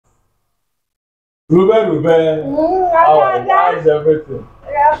Ruben, how's everything?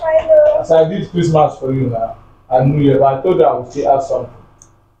 As I did Christmas for you now, and New Year, but I told you I would still have something.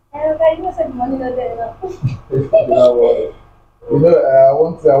 You know, said money not there now. You know, I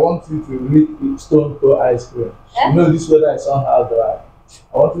want you to lick Stone Cold ice cream. You know, this weather is somehow dry.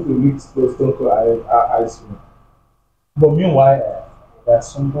 I want you to lick Stone Cold ice cream. But meanwhile, there's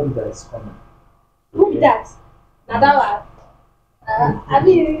somebody that is coming. Who that? Now that one. I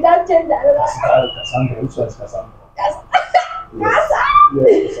mean, you don't change that. Cassandra, which one is Cassandra? Cassandra.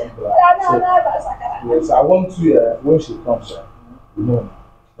 Yes, Cassandra. Yes, I want you, when she comes, you know,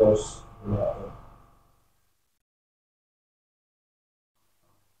 because,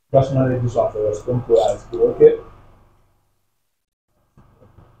 just manage this one for your Stone Cold ice cream, okay?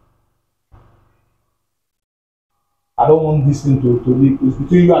 I don't want this thing to leak. It's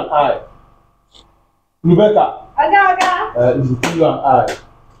between you and I. Rebecca. Okay. It's between you and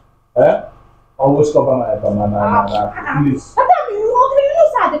I. Always cover my banana, please. But I mean, you know,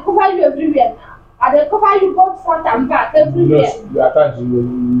 sir, they cover you everywhere now. And they cover you both front and back everywhere. You attach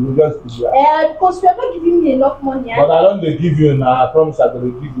you just do that. Because you are not giving me enough money. But I don't give you now. I promise I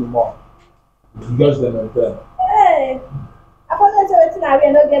will give you more. You just them and them. Hey, I thought that's everything I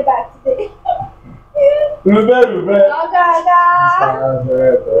will not get back today. Ruben. Okay.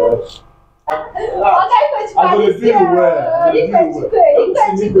 I will do well.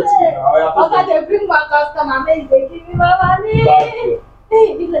 Okay, they bring my customer, they give me my money. Hey,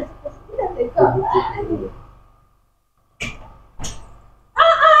 because they come.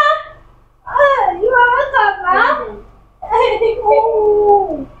 You are welcome, ma'am.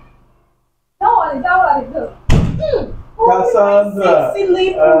 That one. Cassandra,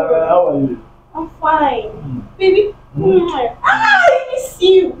 how are you? I'm fine. Baby, I miss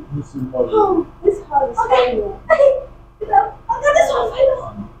you. Oh, this house is final. This one final.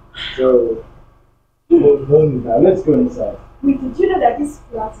 So, let's go inside. Wait, did you know that this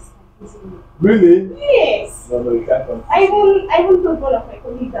flat is confusing me? Really? Yes. No, you can't come. I even told one of my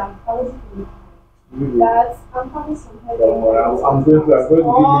colleagues that I wasn't really that I'm having some headache. Don't worry, I'm going to give you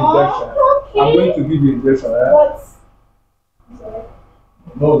injection. Okay. I'm going to give you injection, eh? What?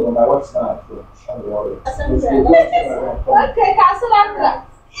 No, my wife's not. Don't worry. Okay, Cassandra.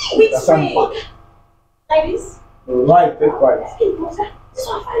 Which way? Like this? Right, take right. This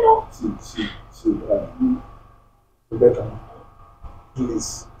one final. See, Rebecca,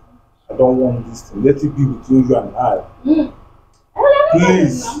 please. I don't want this to let it be between you and I.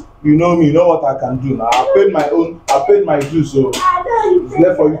 Please, you know me, you know what I can do now. I paid my dues, so it's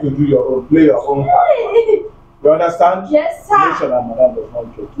left for you to do your own, play your own part. You understand? Yes, sir. Make sure that madam does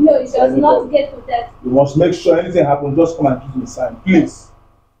not joke. No, it does not get to that. You must make sure anything happens, just come and give me a sign, please.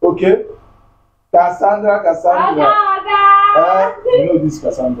 Okay? Cassandra. You know this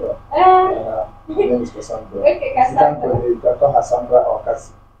Cassandra. Her name is Cassandra. Okay, Cassandra. You can call her Sandra or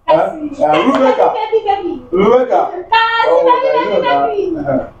Cassie. Rebecca. Rebecca. Baby.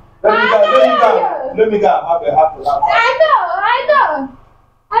 Let me go have a heart to heart.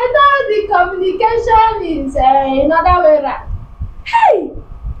 I know the communication is another way around. Hey,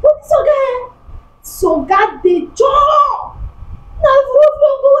 what is okay? So got the job. Now go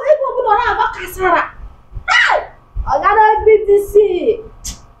Cassandra. Hey, I gotta be this.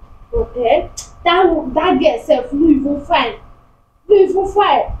 Okay, that girl self no even fine.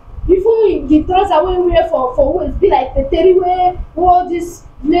 Even the trouser wey wear for waist be like teteri wey all these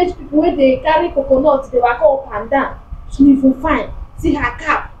village people wey dey carry coconut dey waka up and down. She no even fine. See her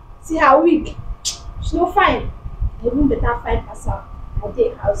cap, see her wig. She no fine. Even better fine pass her. I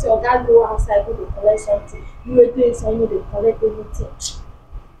dey house. Your oga go outside go dey collect something. You wey dey inside no dey collect anything.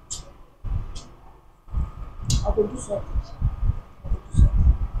 I go do something.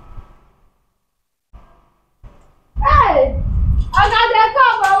 Hey! Dey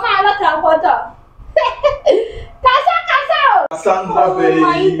come from my look at water. Casa! Cassandra, baby.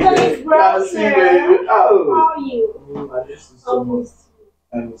 My goodness, Cassie, baby. Oh. How are you? I miss you so much.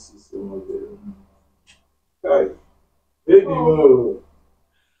 I miss you so much, baby. Hey, baby, no.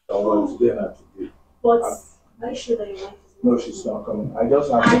 Don't want today, not today. But are you sure that your wife is No, she's not coming. I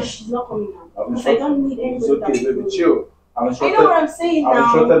just have and to. she's not coming now? I'm Because I don't need It's anybody okay, that baby, will- chill. I know what I'm saying I now.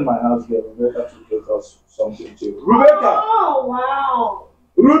 instructed my house girl, Rebecca, to get us something chill. Rebecca! Oh, wow.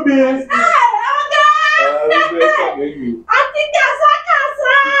 Ruby! Rebecca, Rebecca, baby. Auntie Casa.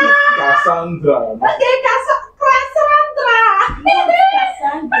 Cassandra. Okay, Cassandra.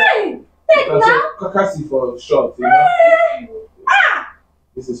 Hey, take now. Cassie for short, you know? Ah,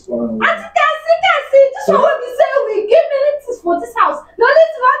 This is foreign. Auntie Cassie. This one will be saying we give me this for this house. No,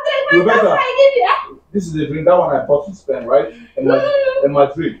 this one Rebecca. I give you. This is the drink, that one I bought to spend, right? In my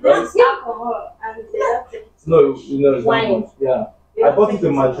drink, right? That's alcohol and No, it's Wine. not. Yeah. I bought it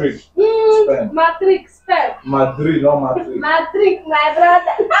in Madrid. Spain. Matrix, Spain. Madrid, not Madrid. Matrix, my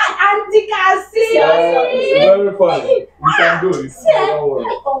brother. Auntie Cassie. It's very funny. You can do it. Don't worry.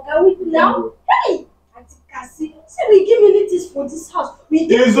 Okay, we now. Hey, Auntie Cassie. See, we give me this for this house.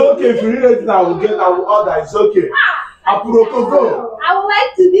 It's okay. If you need anything, I will order. It's okay. Apuroko, go. I would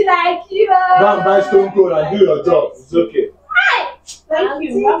like to be like you. Go and buy Stone Cold and do your job. It's okay. Hi. Thank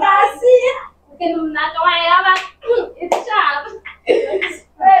you. Auntie Cassie. Okay, no, not going. It's sharp.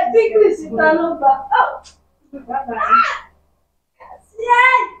 Big Chris, it's not over. Oh. Bye-bye.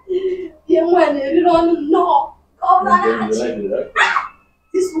 Young man, you don't know. Come on.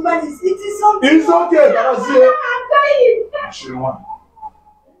 This woman is eating something. It's okay. That's it. I'm dying. She won.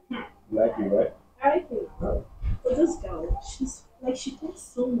 You like it, right? I like it. But this girl, she's like, she talks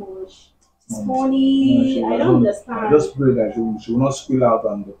so much. She's funny. I don't understand. I just pray that she will not squeal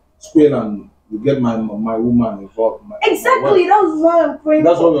and you get my woman involved. Exactly. That was what I'm praying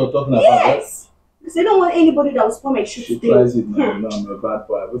That's for. what we were talking about, right? Yes. Because I don't want anybody that will spoil my shoes. She tries it now. No, I'm a bad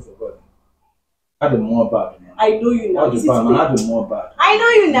boy. I forgot. I had the more bad. Man. I know you now. I had the more bad. I know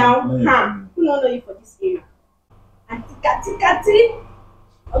you now. No, Who don't know you for this area? Auntie Kati.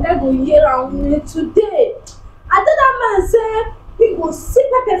 Okay, go here on me today. I thought that man said he go see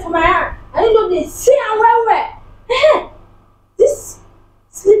pepper for my hand. I didn't know they see and where. This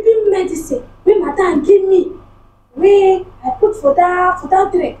sleeping medicine wey madam give me, wey I put for that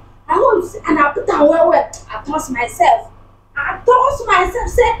drink. I hold and I put am well. I trust myself.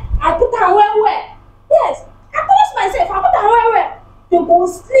 Say I put am well. Yes, I trust myself. I put am well. They go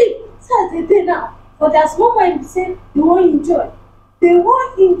sleep. So they dey now. But there's small mind say they won't enjoy. Hey,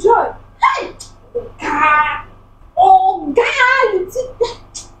 God, you see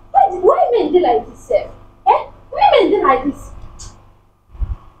why men dey like this, sef? Why men dey like this?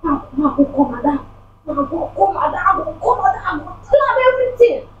 I go call madam. I go tell am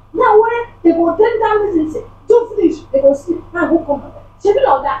everything. Now when they go turn down this and say, don't finish, they go sleep. I go come madam. She be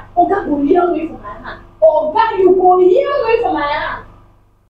like that. Oga go hear me from my hand. Oga, you go hear me from my hand.